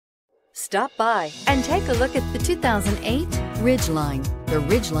Stop by and take a look at the 2008 Ridgeline. The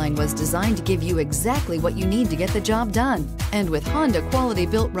Ridgeline was designed to give you exactly what you need to get the job done. And with Honda quality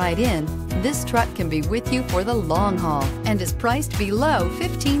built right in, this truck can be with you for the long haul and is priced below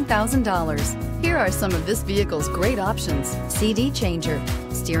 $15,000. Here are some of this vehicle's great options: CD changer,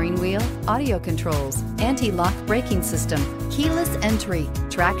 steering wheel audio controls, anti-lock braking system, keyless entry,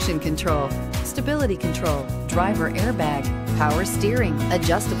 traction control, stability control, driver airbag, power steering,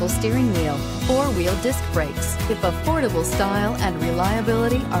 adjustable steering wheel, four-wheel disc brakes. If affordable style and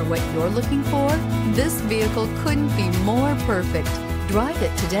reliability are what you're looking for, this vehicle couldn't be more perfect. Drive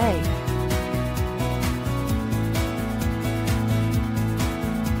it today.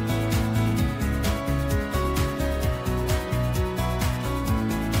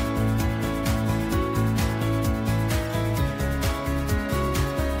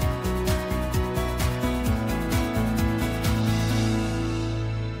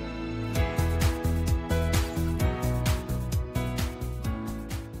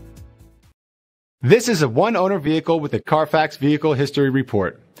 This is a one-owner vehicle with a Carfax Vehicle History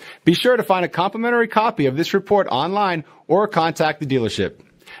Report. Be sure to find a complimentary copy of this report online or contact the dealership.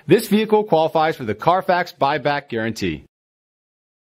 This vehicle qualifies for the Carfax Buyback Guarantee.